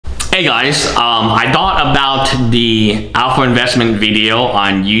Hey guys, I thought about the alpha investment video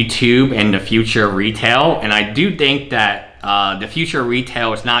on YouTube and the future retail, and I do think that the future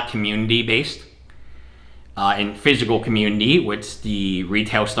retail is not community based in physical community, which the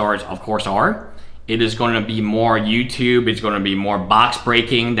retail stores of course are. It is going to be more YouTube, it's going to be more box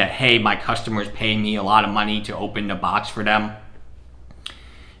breaking, that hey, my customers pay me a lot of money to open the box for them.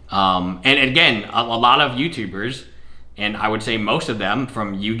 And again, a lot of YouTubers, and I would say most of them,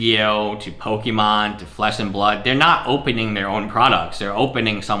 from Yu-Gi-Oh to Pokemon to Flesh and Blood, they're not opening their own products, they're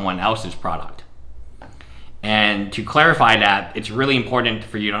opening someone else's product. And to clarify that, it's really important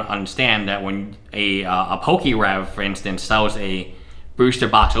for you to understand that when a PokeRev, for instance, sells a booster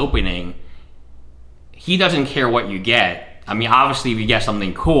box opening, he doesn't care what you get. I mean, obviously if you get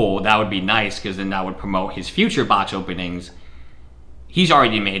something cool, that would be nice, because then that would promote his future box openings. He's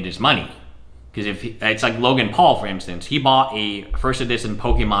already made his money. Because if it's like Logan Paul, for instance, he bought a first edition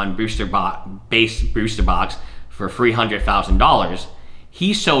Pokemon base booster box for $300,000.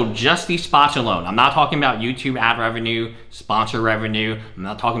 He sold just these spots alone. I'm not talking about YouTube ad revenue, sponsor revenue. I'm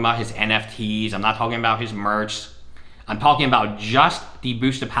not talking about his NFTs. I'm not talking about his merch. I'm talking about just the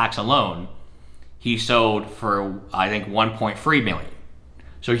booster packs alone. He sold for, I think, 1.3 million.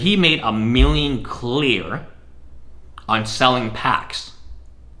 So he made $1 million clear on selling packs.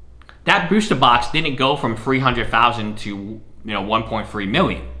 That booster box didn't go from 300,000 to 1.3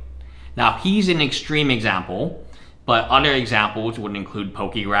 million. Now he's an extreme example, but other examples would include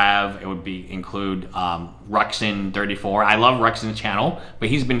PokeRev. It would include Ruxin34. I love Ruxin's channel, but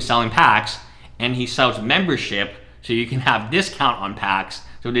he's been selling packs, and he sells membership, so you can have discount on packs.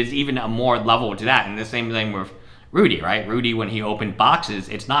 So there's even a more level to that. And the same thing with Rudy, right? Rudy, when he opened boxes,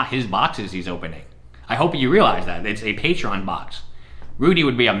 it's not his boxes he's opening. I hope you realize that it's a Patreon box. Rudy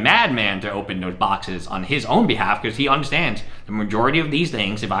would be a madman to open those boxes on his own behalf, because he understands the majority of these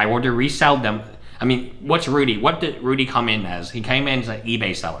things, if I were to resell them, I mean, what's Rudy? What did Rudy come in as? He came in as an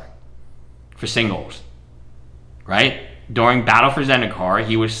eBay seller for singles, right? During Battle for Zendikar,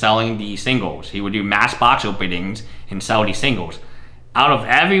 he was selling the singles. He would do mass box openings and sell the singles. Out of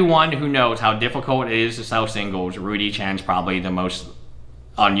everyone who knows how difficult it is to sell singles, Rudy Chan's probably the most,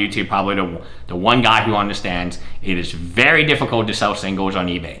 on YouTube, probably the one guy who understands it is very difficult to sell singles on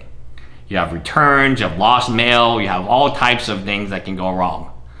eBay. You have returns, you have lost mail, you have all types of things that can go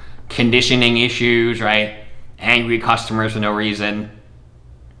wrong. Conditioning issues, right? Angry customers for no reason.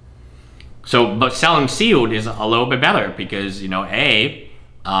 So, but selling sealed is a little bit better because,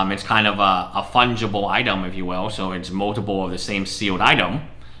 it's kind of a fungible item, if you will. So it's multiple of the same sealed item.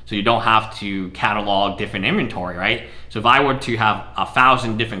 So you don't have to catalog different inventory, right? So if I were to have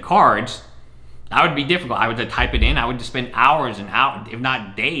 1,000 different cards, that would be difficult. I would have to type it in. I would just spend hours and hours, if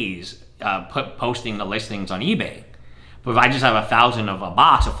not days, posting the listings on eBay. But if I just have 1,000 of a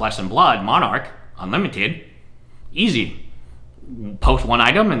box of Flesh and Blood, Monarch, Unlimited, easy. Post one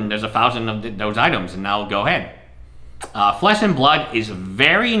item and there's 1,000 of those items, and now go ahead. Flesh and Blood is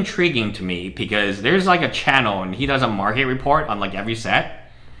very intriguing to me because there's like a channel and he does a market report on like every set.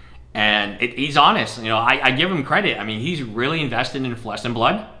 And he's honest, I give him credit. I mean, he's really invested in Flesh and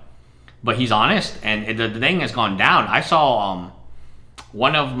Blood, but he's honest, and the thing has gone down. I saw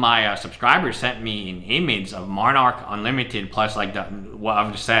one of my subscribers sent me an image of Monarch Unlimited plus like what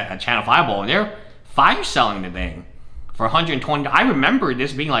I've just said, a Channel Fireball, and they're fire selling the thing for 120. I remember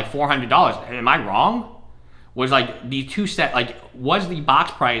this being like $400. Am I wrong? Was like the two set, like was the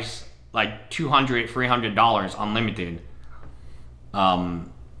box price like $200, $300 Unlimited?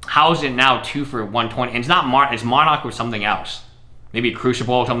 How is it now 2 for 120? And it's not it's Monarch or something else, maybe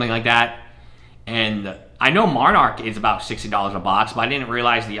Crucible or something like that. And I know Monarch is about $60 a box, but I didn't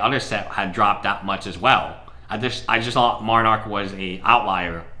realize the other set had dropped that much as well. I just thought Monarch was a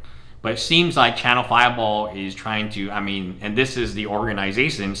outlier, but it seems like Channel Fireball is trying to. I mean, and this is the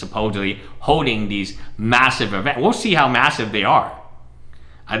organization supposedly holding these massive events. We'll see how massive they are.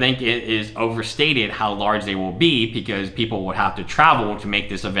 I think it is overstated how large they will be because people will have to travel to make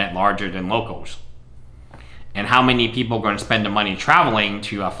this event larger than locals. And how many people are going to spend the money traveling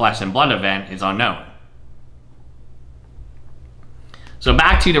to a Flesh and Blood event is unknown. So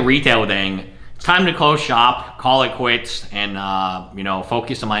back to the retail thing. It's time to close shop, call it quits, and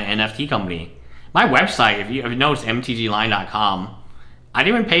focus on my NFT company. My website, if you notice, mtgline.com, I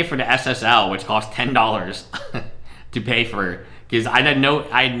didn't even pay for the SSL, which cost $10 to pay for. Because I had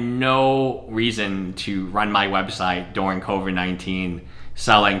no reason to run my website during COVID-19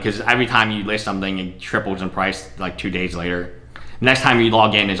 selling, because every time you list something, it triples in price like 2 days later. Next time you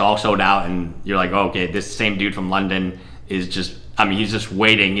log in, it's all sold out, and you're like, oh, okay, this same dude from London is just, he's just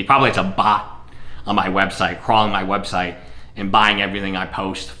waiting. He probably has a bot on my website, crawling my website, and buying everything I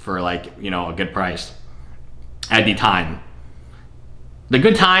post for like, you know, a good price at the time. The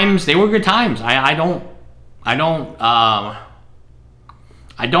good times, they were good times. I don't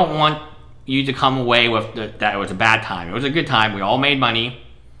want you to come away with that it was a bad time. It was a good time. We all made money.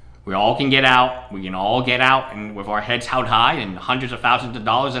 We all can get out. We can all get out and with our heads held high and hundreds of thousands of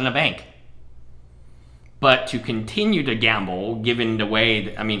dollars in the bank. But to continue to gamble, given the way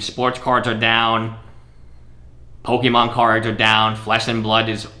that, I mean, sports cards are down, Pokemon cards are down, Flesh and Blood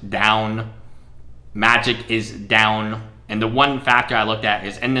is down, Magic is down, and the one factor I looked at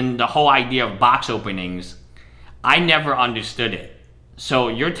is, and then the whole idea of box openings, I never understood it. So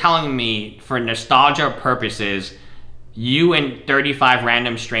you're telling me, for nostalgia purposes, you and 35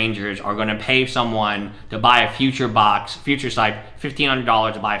 random strangers are going to pay someone to buy a future sight,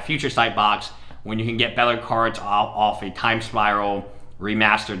 $1,500 to buy a future sight box when you can get better cards off a Time Spiral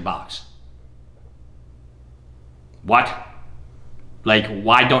remastered box? What? Like,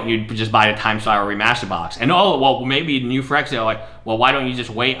 why don't you just buy the Time Spiral remastered box? And oh, well, maybe New Frex, they're like, well, why don't you just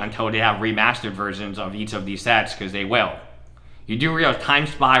wait until they have remastered versions of each of these sets? Because they will. You do realize Time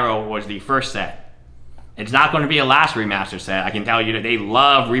Spiral was the first set. It's not going to be a last remaster set. I can tell you that they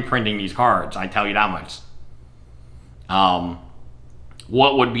love reprinting these cards. I tell you that much.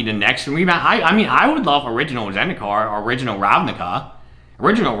 What would be the next remaster? I mean, I would love original Zendikar or original Ravnica.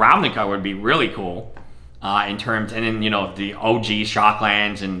 Original Ravnica would be really cool. In terms, and then, you know, the OG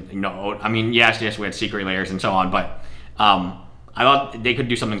Shocklands, and, you know, I mean, yes, we had Secret Layers and so on, but I thought they could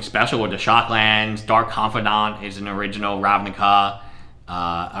do something special with the Shocklands. Dark Confidant is an original Ravnica.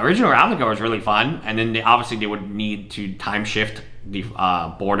 Original Ravnica was really fun, and then obviously they would need to time shift the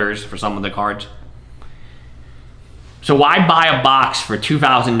borders for some of the cards. So why buy a box for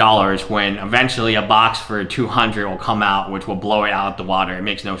 $2,000 when eventually a box for $200 will come out, which will blow it out of the water? It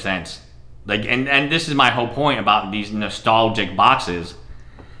makes no sense. Like, and this is my whole point about these nostalgic boxes.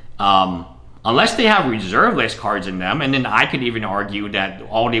 Unless they have reserve list cards in them, and then I could even argue that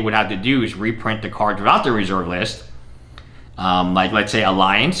all they would have to do is reprint the cards without the reserve list. Like, let's say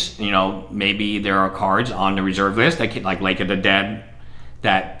Alliance, you know, maybe there are cards on the reserve list that can, like Lake of the Dead,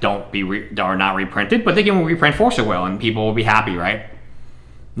 that that are not reprinted, but they can reprint Force of Will, and people will be happy, right?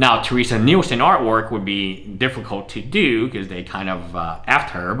 Now, Teresa Nielsen artwork would be difficult to do because they kind of effed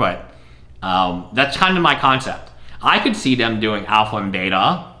her, but that's kind of my concept. I could see them doing Alpha and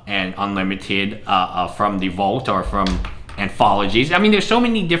Beta and Unlimited from the Vault or from anthologies. I mean, there's so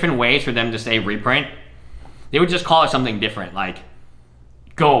many different ways for them to say reprint. They would just call it something different, like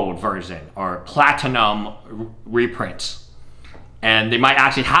Gold version or Platinum reprints. And they might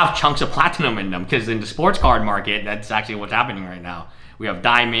actually have chunks of Platinum in them, because in the sports card market, that's actually what's happening right now. We have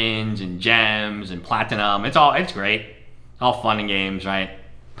Diamonds and Gems and Platinum. It's great. It's all fun and games, right?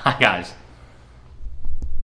 Hi, guys.